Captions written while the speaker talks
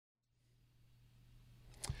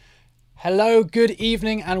Hello, good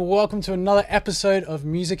evening, and welcome to another episode of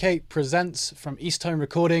Musicate Presents from East Tone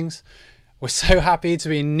Recordings. We're so happy to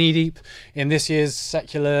be knee-deep in this year's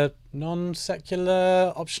secular,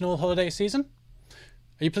 non-secular, optional holiday season.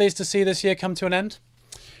 Are you pleased to see this year come to an end?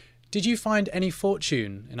 Did you find any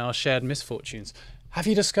fortune in our shared misfortunes? Have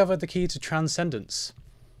you discovered the key to transcendence?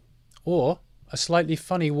 Or a slightly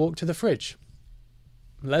funny walk to the fridge?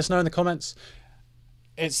 Let us know in the comments.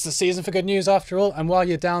 It's the season for good news after all, and while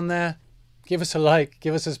you're down there, give us a like,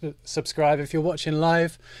 give us a subscribe. If you're watching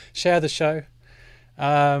live, share the show.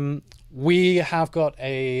 We have got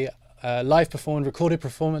a live performed, recorded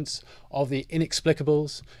performance of The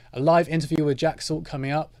Inexplicables, a live interview with Jack Salt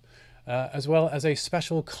coming up, as well as a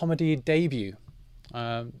special comedy debut.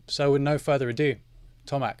 So with no further ado,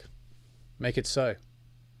 Tomac, make it so.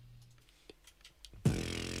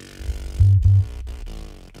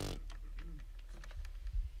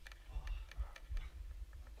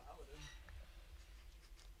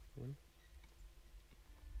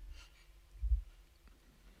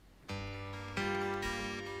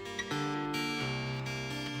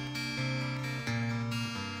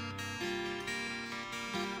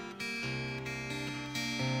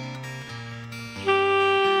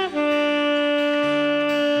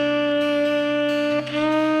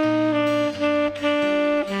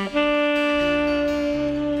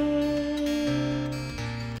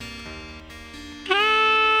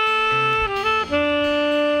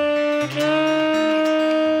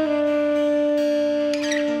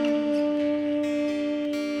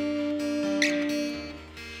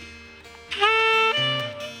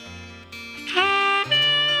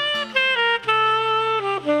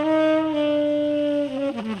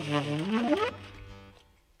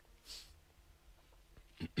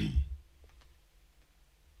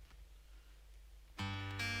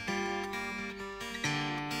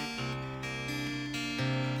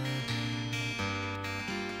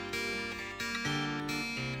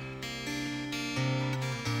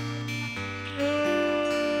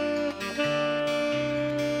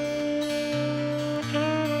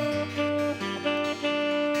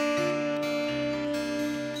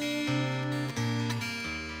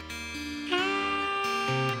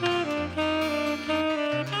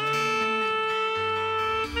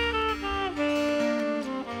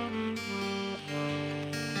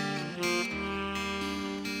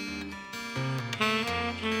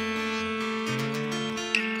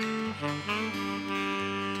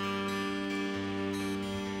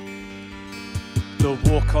 The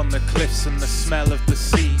walk on the cliffs and the smell of the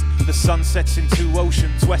sea. The sun sets into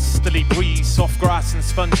oceans, westerly breeze. Soft grass and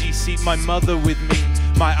spongy seat, my mother with me.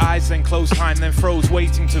 My eyes then closed time, then froze,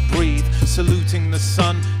 waiting to breathe. Saluting the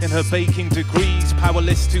sun in her baking degrees.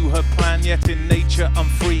 Powerless to her plan, yet in nature I'm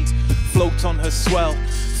free. Float on her swell,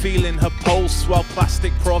 feeling her pulse. While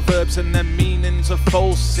plastic proverbs and their meanings are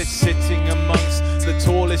false. It's sitting amongst the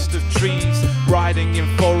tallest of trees, riding in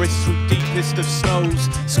forests through deepest of snows,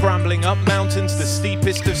 scrambling up mountains, the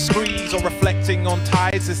steepest of screes, or reflecting on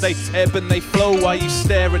tides as they ebb and they flow while you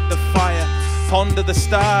stare at the fire. Ponder the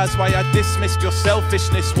stars, why I dismissed your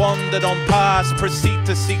selfishness, wandered on past, proceed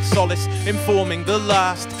to seek solace, informing the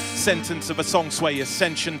last sentence of a song sway,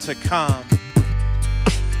 ascension to calm.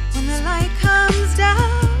 When the light comes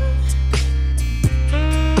down,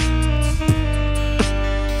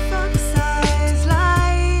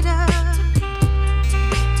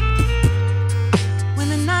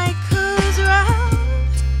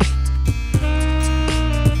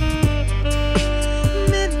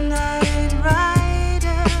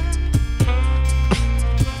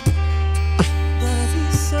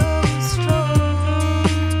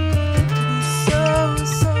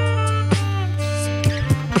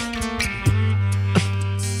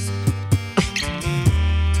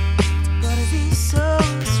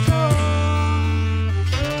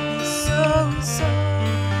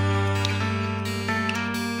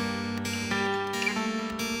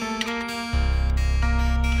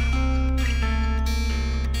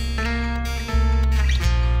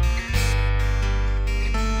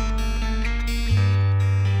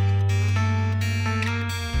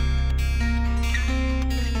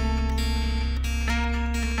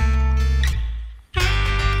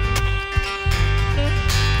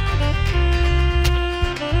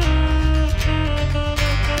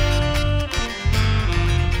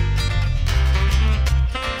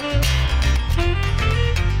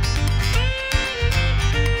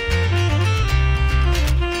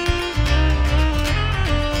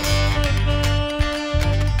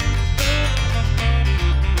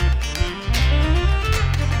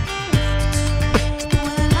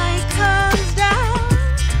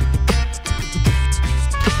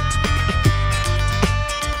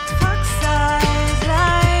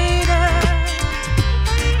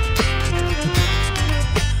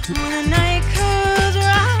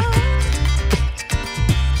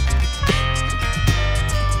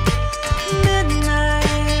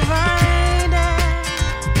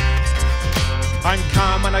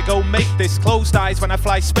 I go make this. Closed eyes when I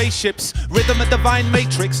fly spaceships. Rhythm a divine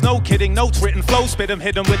matrix, no kidding. Notes written, flow spit 'em,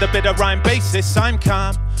 hidden with a bit of rhyme basis. I'm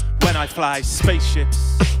calm when I fly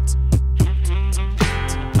spaceships.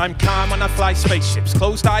 I'm calm when I fly spaceships.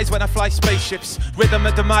 Closed eyes when I fly spaceships. Rhythm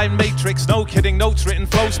a divine matrix, no kidding. Notes written,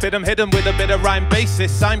 flow spit 'em, hidden with a bit of rhyme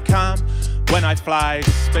basis. I'm calm when I fly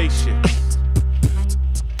spaceships.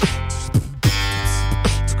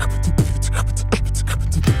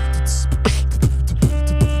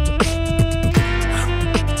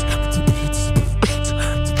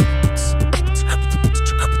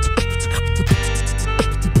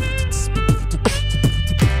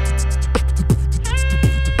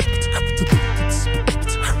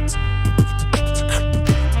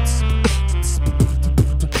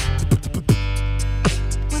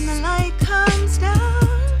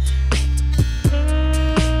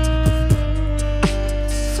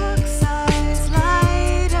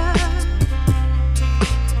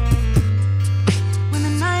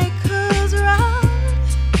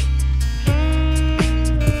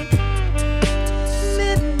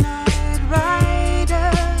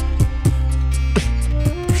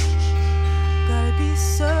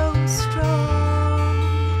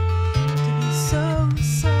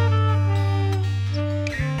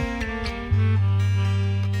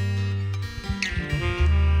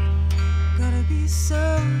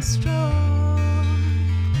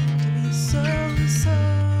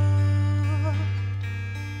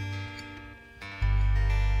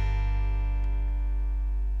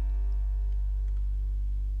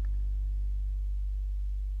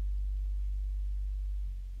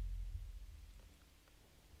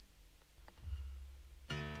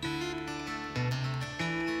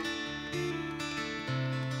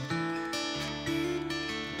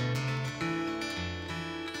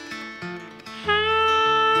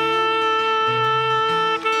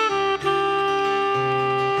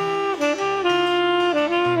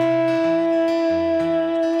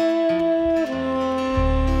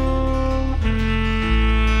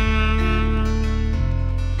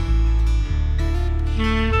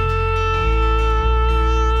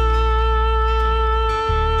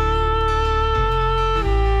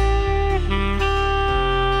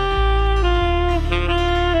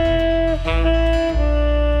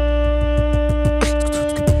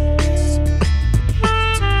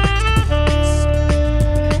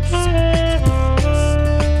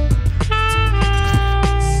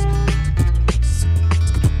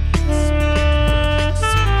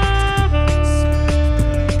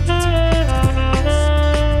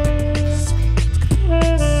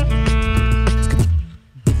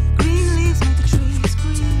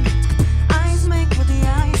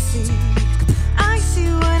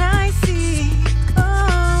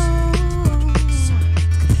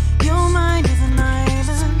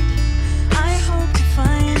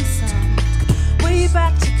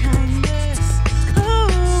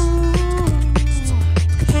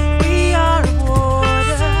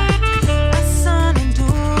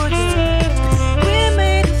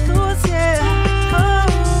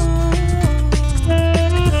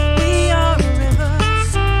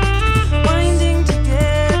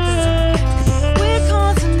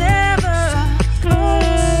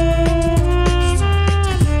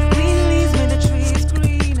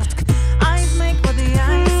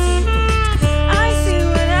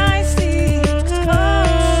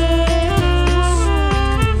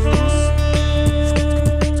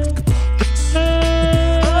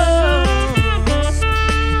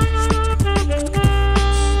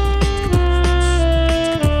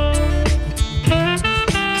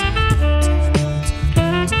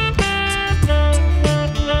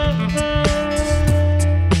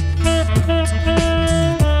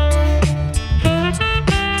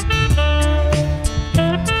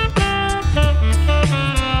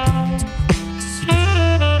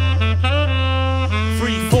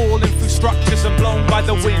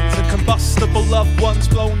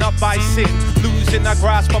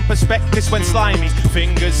 grasp on perspectives when slimy,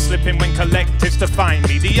 fingers slipping when collectives define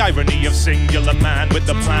me. The irony of singular man with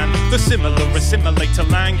the plan, the similar assimilate to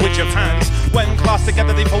language of hands. When clasped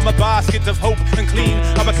together they form a basket of hope and clean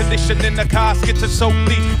our condition in a casket to soak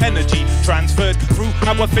the energy transferred through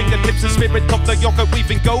our fingertips. The spirit of the yoga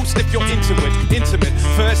weaving ghost. If you're into it, intimate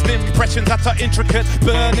first impressions that are intricate,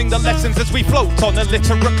 burning the lessons as we float on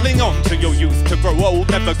illiterate. Cling on to your youth to grow old,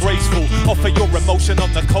 never graceful. Offer your emotion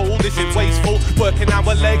on the cold. Is it wasteful? Working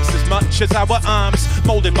our legs as much as our arms,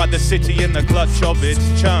 molded by the city in the clutch of its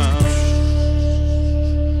charm.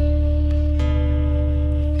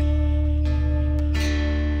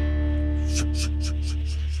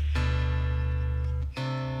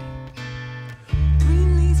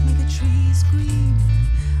 Green leaves make the trees green.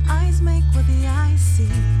 make what the eyes see.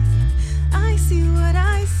 I see what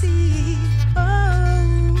I see. Oh,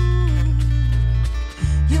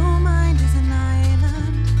 your mind is an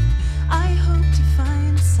island. I hope to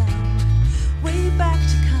find sound way back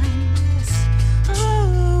to kindness.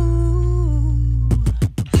 Oh,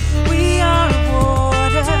 we are a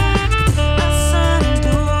water, a sun and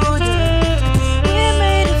daughter. We're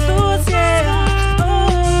made of thoughts, yeah. Oh,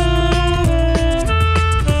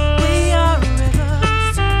 we are a river,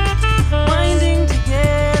 winding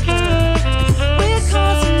together. We're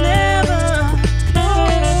close and never. Oh,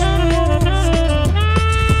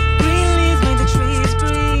 green leaves make the trees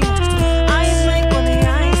green. Eyes make what the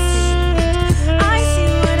eyes see. I see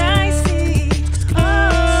what I see. Oh.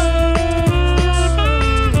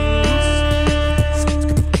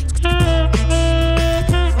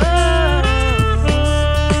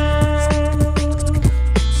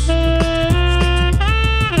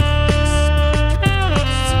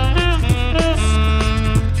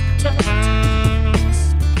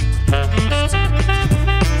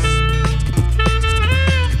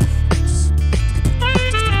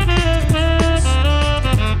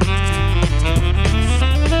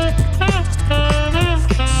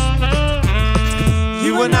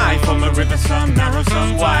 You and I form a river, some narrow,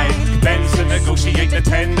 some wide. Bends to negotiate the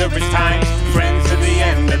tenderest times. Friends to the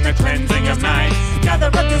end and the cleansing of night. Gather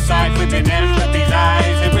up your side within empathy's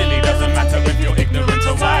eyes. It really doesn't matter if you're ignorant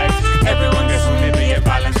or wise. Everyone gets wounded, be it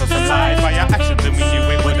violence or some lies. By our actions, and we knew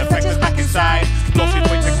it would affect us back inside. Lost its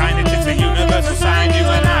way to kindness, it's a universal sign. You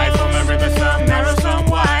and I form a river, some narrow, some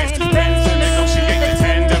wide. Bends to negotiate the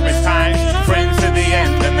tenderest times. Friends to the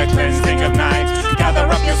end and the cleansing of night. Gather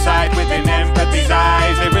up your side within empathy's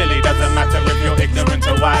eyes. It really doesn't matter if you're ignorant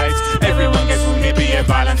or wise. Everyone gets wounded, be it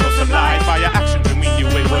violence or some lies. By our actions, and we knew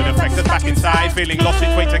it would affect us back inside. Feeling lost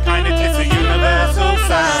its way to kindness, it's a universal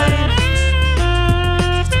sign.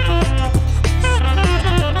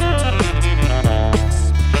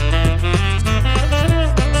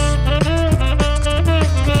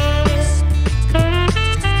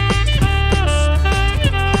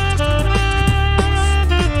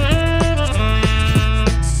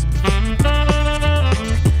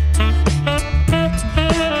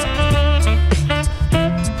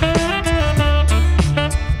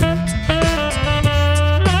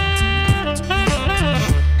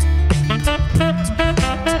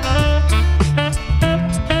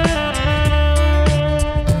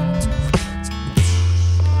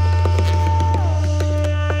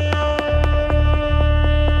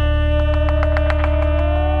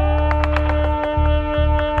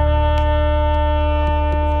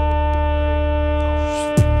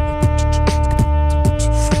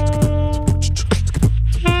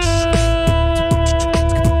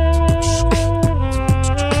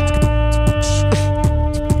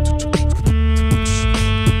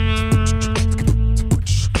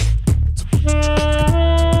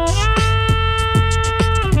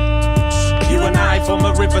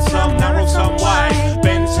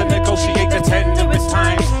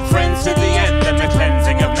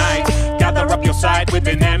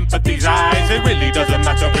 Within empathy's eyes, it really doesn't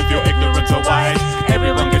matter if you're ignorant or wise.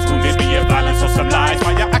 Everyone gets wounded, be it violence or some lies.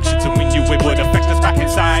 By your actions, and we knew it would affect us back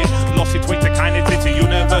inside. Lost its way to kindness, it's a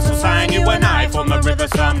universal sign. You and I form a river,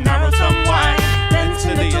 some narrow, some wide. Friends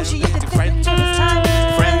to the end, friends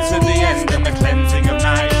to the end, and the cleansing of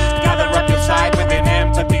night. Gather up your side within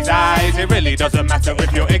empathy's eyes. It really doesn't matter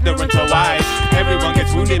if you're ignorant or wise. Everyone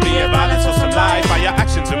gets wounded, be it violence or some lies. By your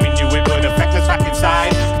actions, and we knew it would affect us back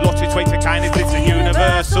inside. Lost its way to kindness, it's a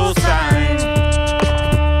universal sign.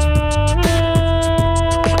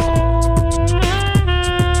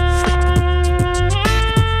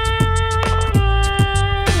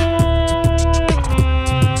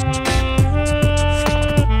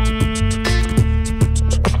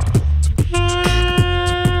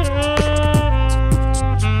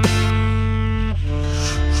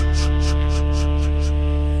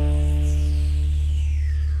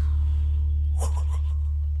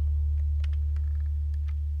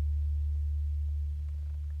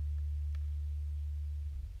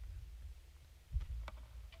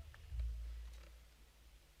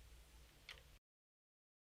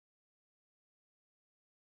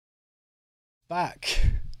 Back.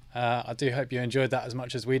 I do hope you enjoyed that as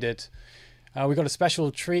much as we did. We've got a special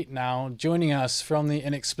treat now. Joining us from the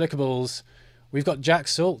Inexplicables, we've got Jack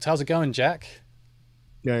Salt. How's it going, Jack?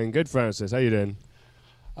 Going good, Francis. How you doing?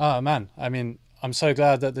 Oh man, I mean, I'm so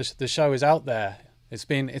glad that the show is out there. It's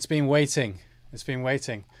been waiting. It's been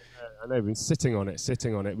waiting. I know, we've been sitting on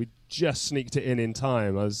it. We just sneaked it in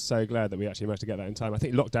time. I was so glad that we actually managed to get that in time. I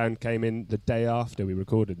think lockdown came in the day after we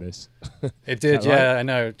recorded this. It did, right? yeah. I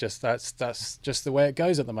know. Just that's just the way it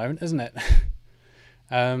goes at the moment, isn't it?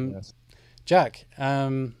 Yes. Jack,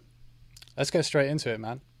 let's go straight into it,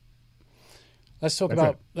 man. Let's talk Okay.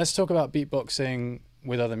 about beatboxing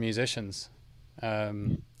with other musicians.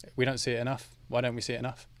 We don't see it enough. Why don't we see it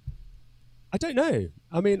enough? I don't know.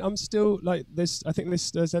 I mean, I'm still like this. I think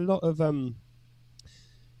there's a lot of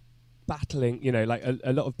battling. You know, like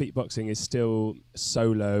a lot of beatboxing is still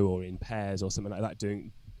solo or in pairs or something like that,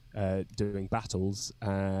 doing battles.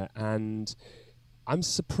 And I'm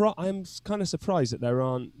surprised. I'm kind of surprised that there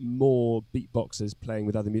aren't more beatboxers playing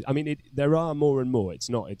with other music. I mean, there are more and more. It's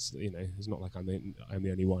not. It's It's not like I'm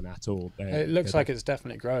the only one at all. It looks like it's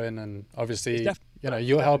definitely growing, and obviously, It's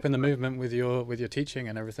you're helping the movement with your teaching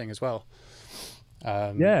and everything as well.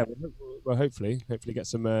 Yeah, well, hopefully get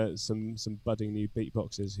some budding new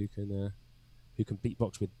beatboxers who can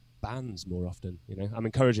beatbox with bands more often. You know, I'm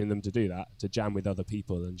encouraging them to do that, to jam with other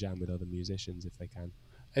people and jam with other musicians if they can.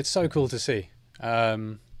 It's so cool to see.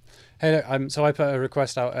 Hey, look, so I put a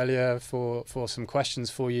request out earlier for some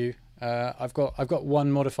questions for you. I've got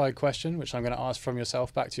one modified question which I'm going to ask from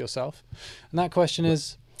yourself back to yourself, and that question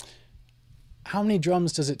is: how many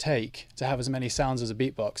drums does it take to have as many sounds as a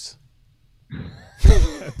beatbox?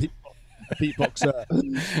 A beatboxer.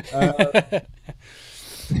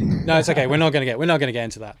 No, it's okay. We're not going to get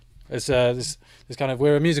into that. It's this kind of,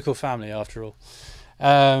 we're a musical family after all.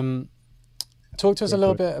 Talk to us a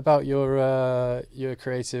little bit about your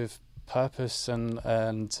creative purpose and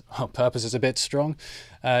well, purpose is a bit strong.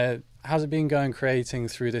 How's it been going creating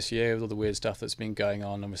through this year with all the weird stuff that's been going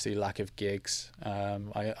on? Obviously, lack of gigs.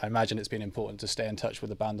 I imagine it's been important to stay in touch with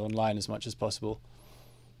the band online as much as possible.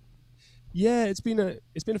 Yeah, it's been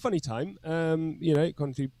a funny time. You know,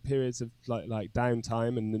 gone through periods of like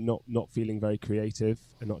downtime and not feeling very creative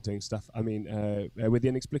and not doing stuff. I mean, with the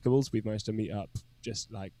Inexplicables, we've managed to meet up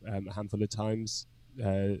just like a handful of times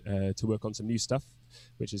to work on some new stuff,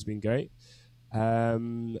 which has been great.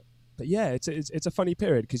 But yeah, it's a funny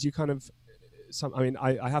period because you kind of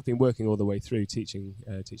I have been working all the way through teaching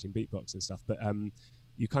beatbox and stuff, but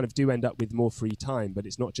you kind of do end up with more free time, but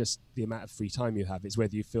it's not just the amount of free time you have, it's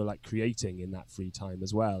whether you feel like creating in that free time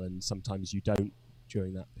as well, and sometimes you don't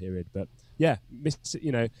during that period. But yeah,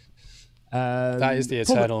 that is the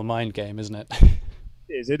eternal mind game, isn't it?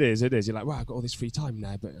 It is. You're like, wow, I've got all this free time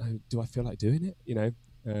now, but do I feel like doing it? You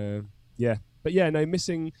know, yeah. But yeah, no,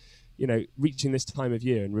 missing, reaching this time of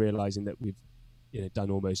year and realizing that we've,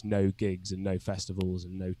 done almost no gigs and no festivals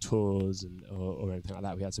and no tours or anything like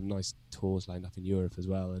that. We had some nice tours lined up in Europe as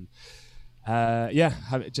well, and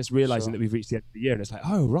just realizing that we've reached the end of the year, and it's like,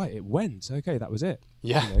 oh right, it went. Okay, that was it.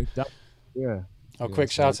 Yeah. Yeah.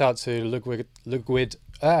 Quick shout out to Ludwig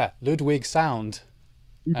Sound.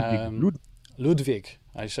 Ludwig,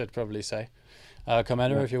 I should probably say.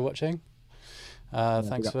 Commander, if you're watching.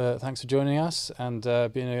 Thanks for joining us and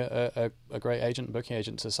being a great agent, booking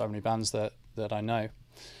agent to so many bands that I know.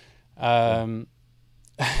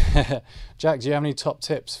 Jack, do you have any top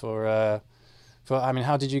tips for I mean,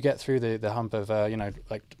 how did you get through the hump of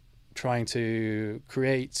like trying to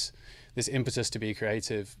create this impetus to be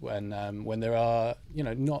creative when there are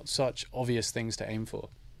not such obvious things to aim for?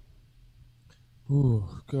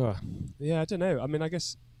 Oh god, yeah, I don't know. I mean, I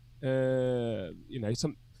guess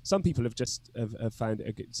some people have just have found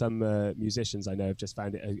it. Some musicians I know have just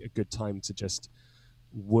found it a good time to just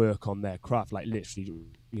work on their craft, like literally,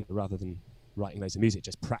 rather than writing loads of music,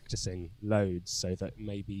 just practicing loads, so that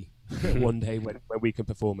maybe one day when we can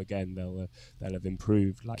perform again, they'll have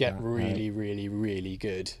improved. Like get that. really, really, really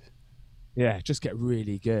good. Yeah, just get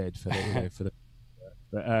really good for the for the.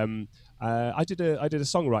 But I did a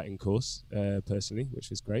songwriting course personally, which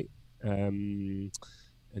was great, and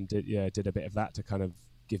did a bit of that to kind of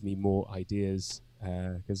give me more ideas,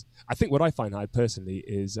 because I think what I find hard personally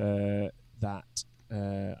is that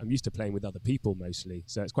I'm used to playing with other people mostly,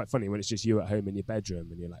 so it's quite funny when it's just you at home in your bedroom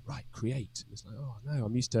and you're like, right, create. It's like, oh no,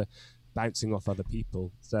 I'm used to bouncing off other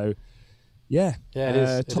people. So yeah,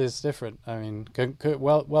 it is different. I mean,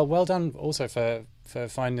 well done also for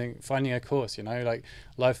finding a course. Like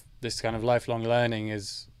this kind of lifelong learning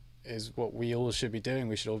is what we all should be doing.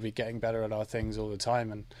 We should all be getting better at our things all the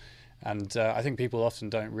time, and I think people often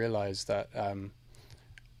don't realize that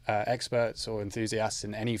experts or enthusiasts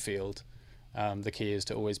in any field, the key is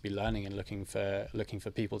to always be learning and looking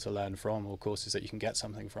for people to learn from, or courses that you can get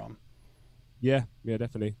something from. Yeah,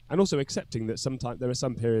 definitely. And also accepting that sometimes there are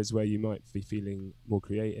some periods where you might be feeling more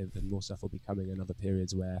creative and more stuff will be coming, and other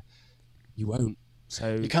periods where you won't.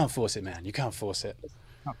 So you can't force it, man. You can't force it.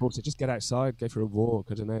 Also, just get outside, go for a walk.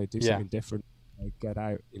 I don't know, do Yeah. something different. Get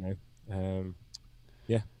out,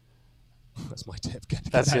 yeah. That's my tip. Get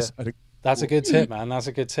That's it. outside. That's a good tip, man. That's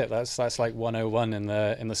a good tip. That's like 101 in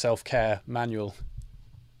the self-care manual.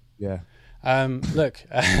 Yeah. Look,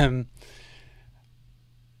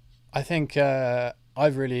 I think I've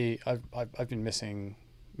been missing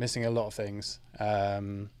a lot of things,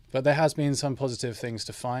 but there has been some positive things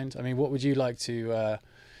to find. I mean, what would you like to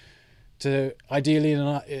ideally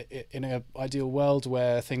in an ideal world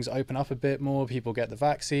where things open up a bit more, people get the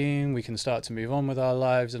vaccine, we can start to move on with our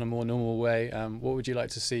lives in a more normal way. What would you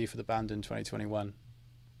like to see for the band in 2021?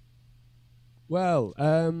 Well,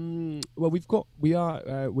 we are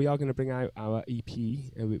going to bring out our EP.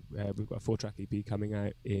 We've got a 4-track EP coming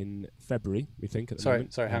out in February. We think at the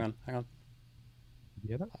moment. Sorry, hang on. Did you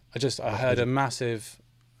hear that? I heard a massive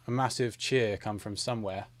cheer come from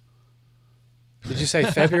somewhere. Did you say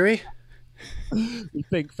February? We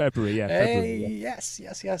think February. Yeah. Hey, February, yeah. yes.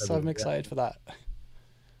 February, I'm excited for that.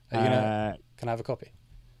 Are you can I have a copy?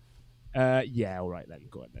 Yeah. All right then.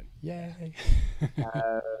 Go on then. Yay.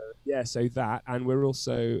 Yeah, so that, and we're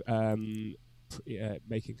also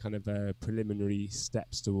making kind of preliminary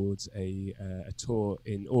steps towards a tour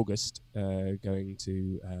in August, going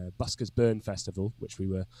to Buskers Burn Festival, which we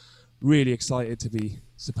were really excited to be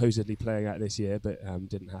supposedly playing at this year, but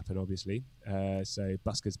didn't happen, obviously. So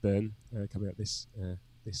Buskers Burn coming up this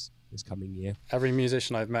coming year. Every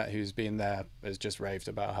musician I've met who's been there has just raved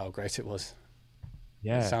about how great it was.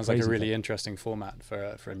 Yeah, it sounds like a really interesting format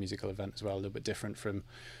for a musical event as well, a little bit different from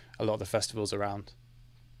a lot of the festivals around.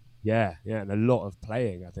 Yeah, and a lot of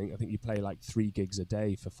playing. I think you play like 3 gigs a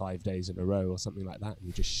day for 5 days in a row or something like that, and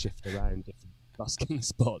you just shift around different busking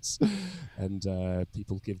spots, and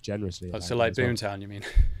people give generously. Oh, so like Boomtown, you mean?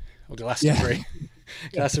 Or Glastonbury? Yeah.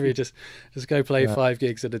 Glastonbury, just go play 5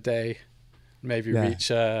 gigs at a day, maybe reach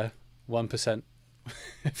 1%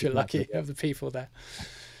 if you're lucky of the people there.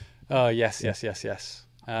 Oh yes.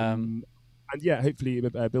 And yeah, hopefully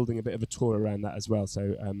building a bit of a tour around that as well.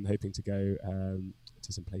 So hoping to go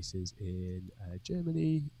to some places in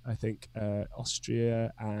Germany, I think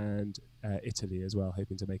Austria and Italy as well.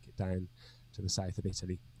 Hoping to make it down to the south of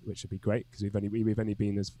Italy, which would be great because we've only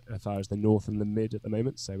been as far as the north and the mid at the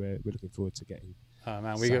moment. So we're looking forward to getting. Oh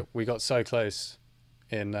man, we got so close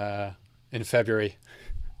in February.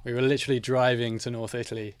 We were literally driving to North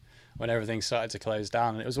Italy when everything started to close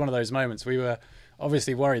down, and it was one of those moments we were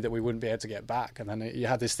obviously worried that we wouldn't be able to get back, and then you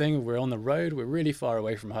had this thing, we're on the road, we're really far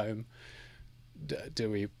away from home. Do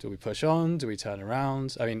we push on? Do we turn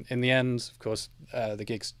around? I mean, in the end, of course, the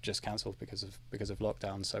gigs just cancelled because of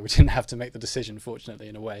lockdown, so we didn't have to make the decision, fortunately,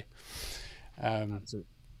 in a way.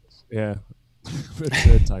 Yeah, for the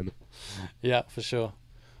third time. Yeah, for sure.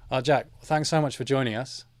 Jack, thanks so much for joining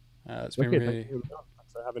us. It's been really.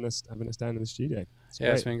 Thanks for having us down in the studio.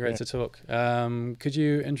 It's been great to talk. Could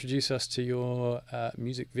you introduce us to your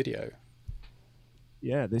music video?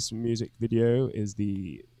 Yeah, this music video is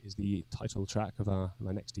the title track of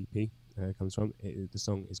my next EP. Comes from the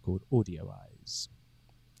song is called Audio Eyes.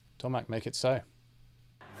 Tomac, make it so.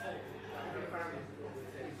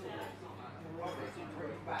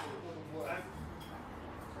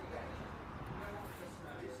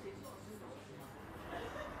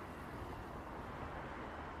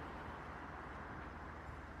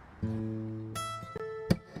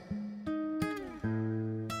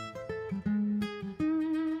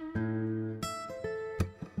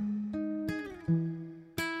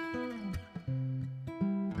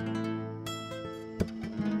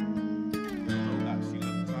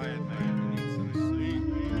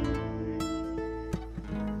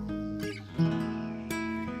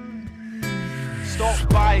 Stop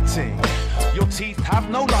biting. Your teeth have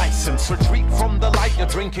no license. Retreat from the light, you're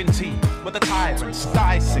drinking tea with the tyrants,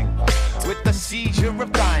 dicing with the seizure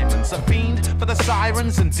of diamonds. A fiend for the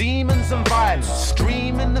sirens and demons and violence,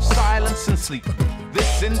 dreaming of silence and sleep.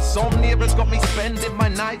 This insomnia has got me spending my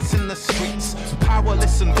nights in the streets,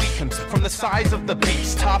 powerless and weakened from the size of the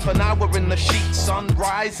beast. Half an hour in the sheets,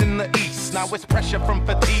 sunrise in the east. Now it's pressure from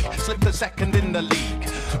fatigue, slipped a second in the league.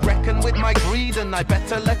 Reckon with my greed and I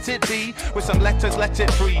better let it be. With some letters let it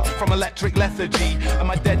free from electric lethargy and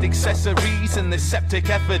my dead accessories in this septic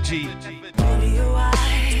effigy. Audio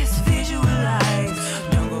eyes, visualize.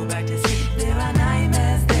 Don't go back to sleep, there are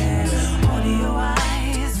nightmares there. Audio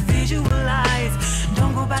eyes, visualize.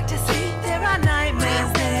 Don't go back to sleep, there are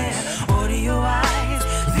nightmares there. Audio eyes,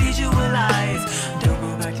 visualize. Don't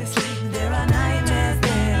go back to sleep, there are nightmares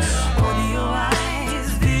there. Audio eyes,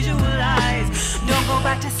 visualize. Don't go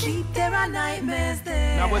back to sleep. sleep, there are nightmares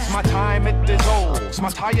there. Now as my time it dissolves, my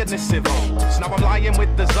tiredness evolves. Now I'm lying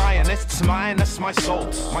with the Zionists, minus my soul.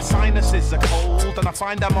 My sinuses are cold, and I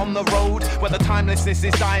find I'm on the road where the timelessness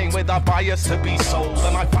is dying with our bias to be sold.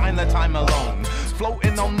 And I find that I'm alone,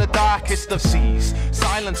 floating on the darkest of seas.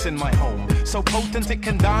 Silence in my home, so potent it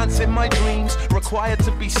can dance in my dreams. Required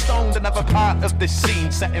to be stoned and have a part of this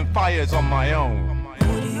scene, setting fires on my own.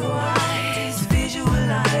 Put your eyes,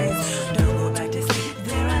 visualize. Don't go back to sleep,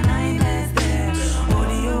 there are nightmares there. Put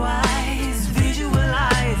your eyes,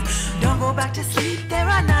 visualize. Don't go back to sleep, there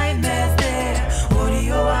are nightmares there. Put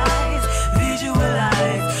your eyes,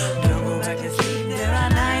 visualize. Don't go back to sleep, there are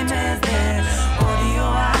nightmares there. Put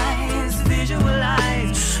your eyes,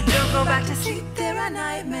 visualize. Don't go back to sleep, there are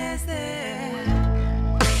nightmares there.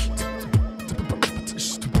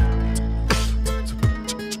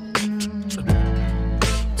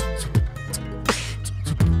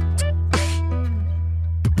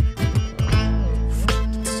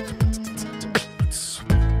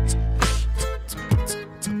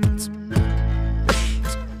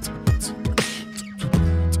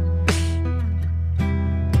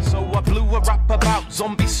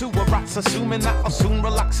 Zombie sewer rats, assuming that I'll soon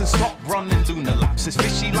relax and stop running lunar laps. It's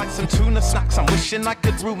fishy like some tuna snacks. I'm wishing I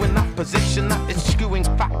could ruin that position that is chewing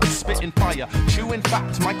fat, spitting fire, chewing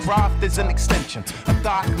fact. My craft is an extension of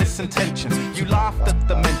darkness and tension. You laughed at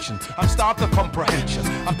the mention, I'm starved of comprehension.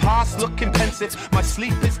 I'm past looking pensive, my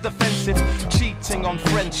sleep is defensive. Cheating on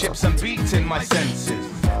friendships and beating my senses.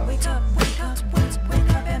 Wake up, wake up, wake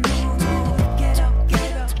up and move, move. Get up,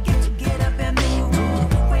 get up, get up and move,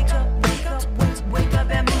 move. Wake up, wake up, wake up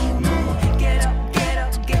and move, move. Get up, get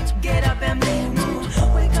up, get up and move, move.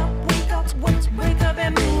 Wake up, wake up, wake up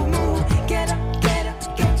and move, move. Get up, get up,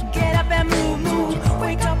 get up and move, move.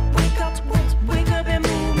 Wake up, wake up, wake up and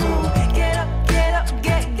move, move. Get up,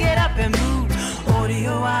 get up and move. Order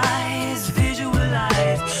your eyes,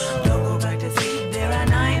 visualize. Don't go back to sleep, there are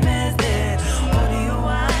nightmares there. Order your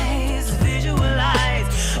eyes, visualize.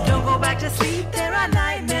 Don't go back to sleep, there are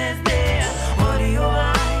nightmares there. Order your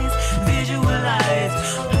eyes, visualize.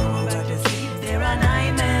 Don't go back to sleep, there are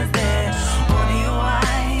nightmares there. Order your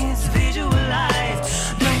eyes, visualize.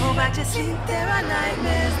 Don't go back to sleep, there are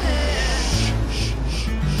nightmares there.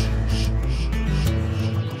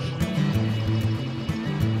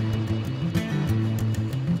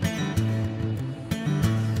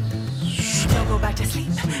 Don't go back to sleep,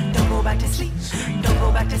 don't go back to sleep, don't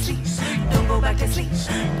go back to sleep, don't go back to sleep,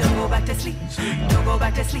 don't go back to sleep, don't go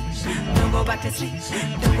back to sleep, don't go back to sleep,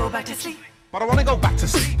 don't go back to sleep. But I wanna go back to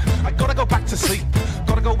sleep, I gotta go back to sleep.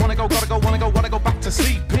 Gotta go, wanna go back to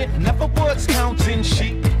sleep. It never works counting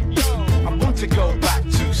sheep. I want to go back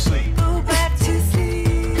to sleep. Go back to sleep.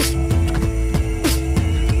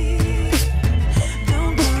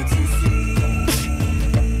 Don't go to sleep. Go back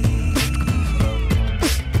to sleep.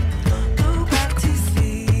 Don't go to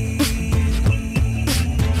sleep.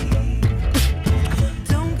 Go back to sleep.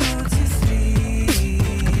 Don't go to sleep.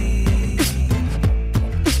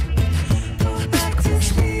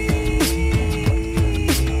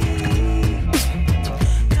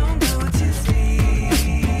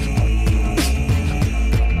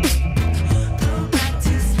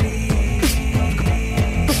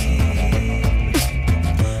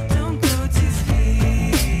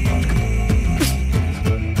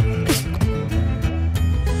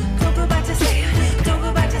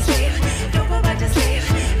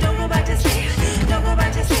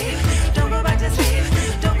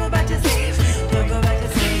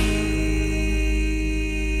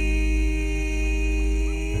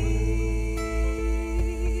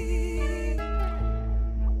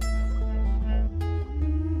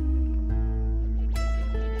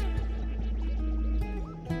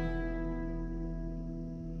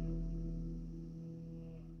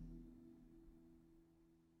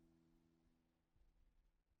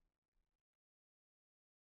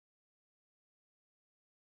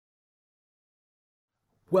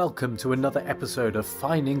 Welcome to another episode of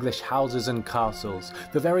Fine English Houses and Castles,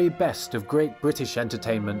 the very best of great British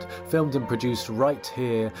entertainment, filmed and produced right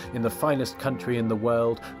here in the finest country in the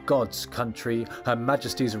world, God's country, Her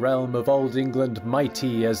Majesty's realm of Old England,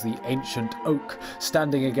 mighty as the ancient oak,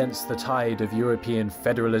 standing against the tide of European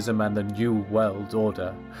federalism and the New World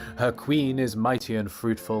Order. Her queen is mighty and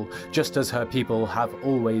fruitful, just as her people have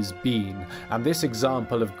always been, and this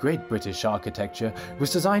example of great British architecture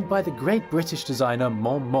was designed by the great British designer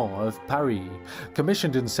Mont Normand of Paris.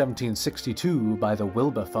 Commissioned in 1762 by the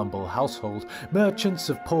Wilberfumble household, merchants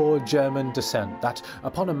of poor German descent that,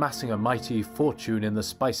 upon amassing a mighty fortune in the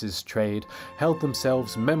spices trade, held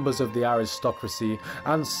themselves members of the aristocracy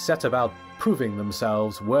and set about proving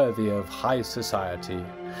themselves worthy of high society.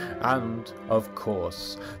 And, of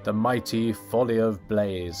course, the mighty Folly of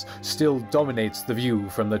Blaise still dominates the view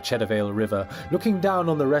from the Cheddar River, looking down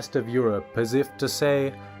on the rest of Europe as if to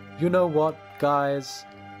say, you know what, guys?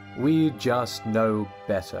 We just know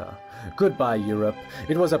better. Goodbye, Europe.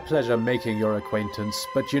 It was a pleasure making your acquaintance,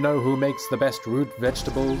 but you know who makes the best root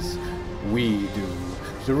vegetables? We do.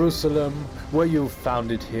 Jerusalem, were you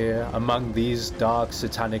founded here among these dark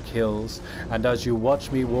satanic hills? And as you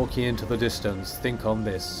watch me walking into the distance, think on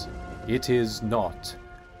this. It is not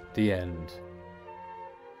the end.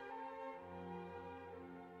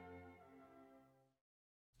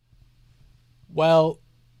 Well,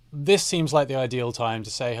 this seems like the ideal time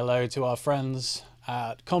to say hello to our friends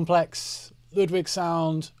at Complex, Ludwig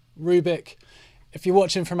Sound, Rubik. If you're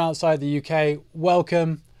watching from outside the UK,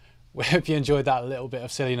 welcome. We hope you enjoyed that little bit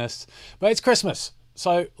of silliness. But it's Christmas,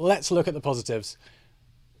 so let's look at the positives.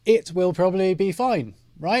 It will probably be fine,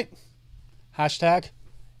 right? Hashtag,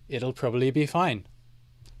 it'll probably be fine.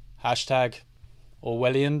 Hashtag,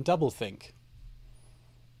 Orwellian doublethink.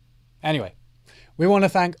 Anyway, we want to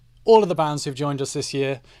thank all of the bands who've joined us this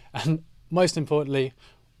year, and most importantly,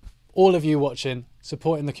 all of you watching,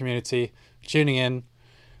 supporting the community, tuning in.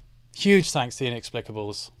 Huge thanks to the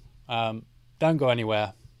Inexplicables. Don't go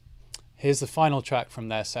anywhere. Here's the final track from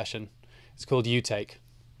their session. It's called You Take.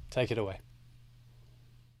 Take it away.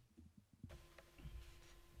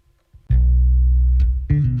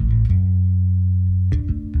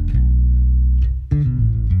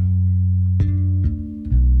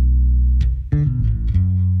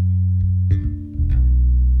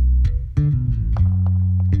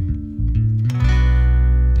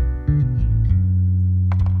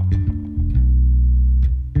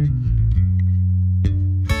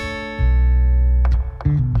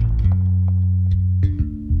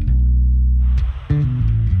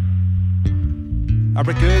 I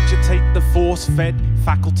regurgitate the force-fed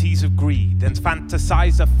faculties of greed and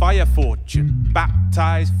fantasize a fire fortune,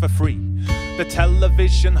 baptized for free. The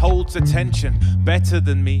television holds attention better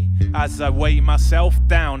than me as I weigh myself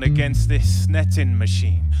down against this netting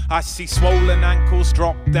machine. I see swollen ankles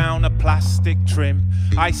drop down a plastic trim.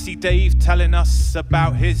 I see Dave telling us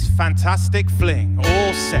about his fantastic fling.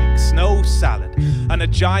 All sex, no salad, and a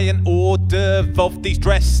giant hors d'oeuvre of these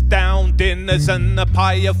dressed down dinners and a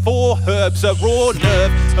pie of 4 herbs. A raw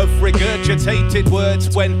nerve of regurgitated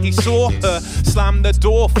words when he saw her slam the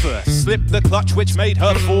door first, slip the clutch which made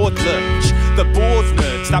her Ford lurch. The bored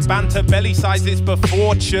nerds that banter belly sizes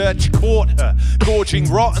before church caught her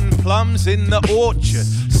gorging rotten plums in the orchard.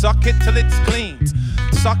 Suck it till it's clean,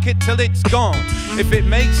 suck it till it's gone. If it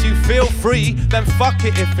makes you feel free, then fuck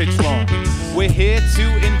it if it's wrong. We're here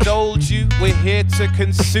to indulge you, we're here to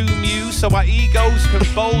consume you, so our egos can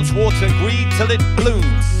bulge water greed till it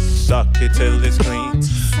blooms. Suck it till it's clean,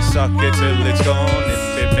 suck it till it's gone.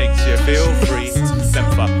 If it makes you feel free, then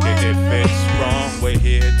fuck it if it's wrong. We're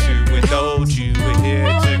here to indulge you, we're here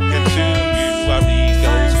to consume you, our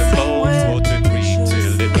egos can bulge water greed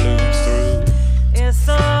till it blooms through. It's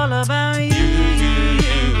all about you,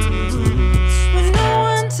 with no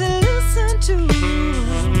one to listen to.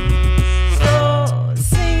 So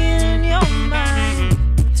sing in your mind,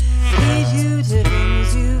 lead you to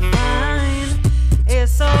things you find.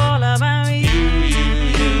 It's all about you,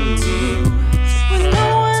 with no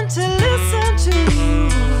one to listen to.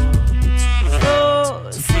 So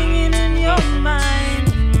singing in your mind,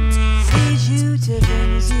 lead you to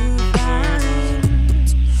things you find.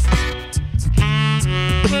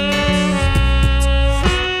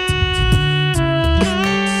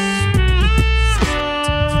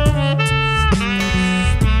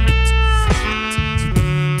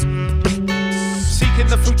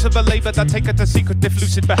 The fruits of a labour that take her to secretive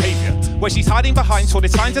lucid behaviour, where she's hiding behind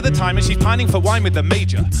sordid signs of the time, and she's pining for wine with the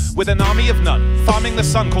major, with an army of none, farming the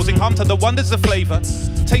sun, causing harm to the wonders of flavour,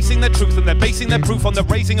 tasting the truth and they're basing their proof on the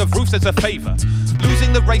raising of roofs as a favour.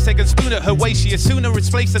 Losing the race, egg and spoon at her waist, she is sooner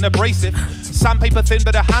misplaced and abrasive. Sandpaper thin,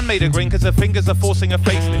 but her hand made a grin, cause her fingers are forcing a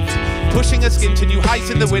facelift. Pushing her skin to new heights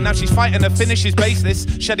in the wind, now she's fighting her finish is baseless.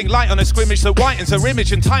 Shedding light on her scrimmage that whitens her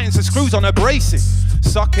image and tightens the screws on her braces.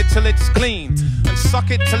 Suck it till it's clean, and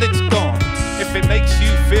suck it till it's gone. If it makes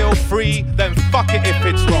you feel free, then fuck it if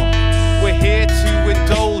it's wrong. We're here to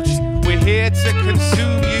indulge you, we're here to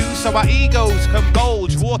consume you, so our egos can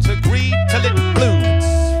bulge water greed till it blooms.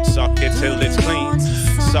 Suck it till it's clean,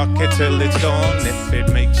 suck it till it's gone. If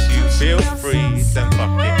it makes you feel free, then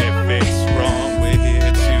fuck it. If it's wrong, we're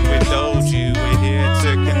here to indulge you. We're here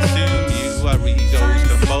to consume you. Our egos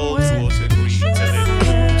can mold towards a greed till it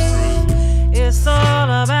moves through. It's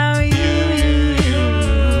all about you.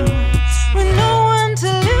 With no one to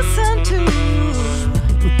listen to.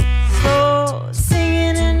 So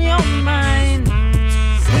singing in your mind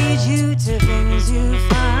leads you to things you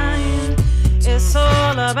find. It's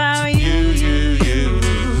all about you.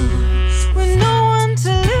 With no one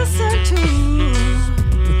to listen to.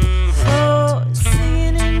 So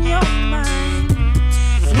singing in your mind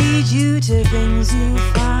leads you to things you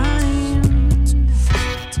find.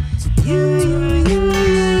 You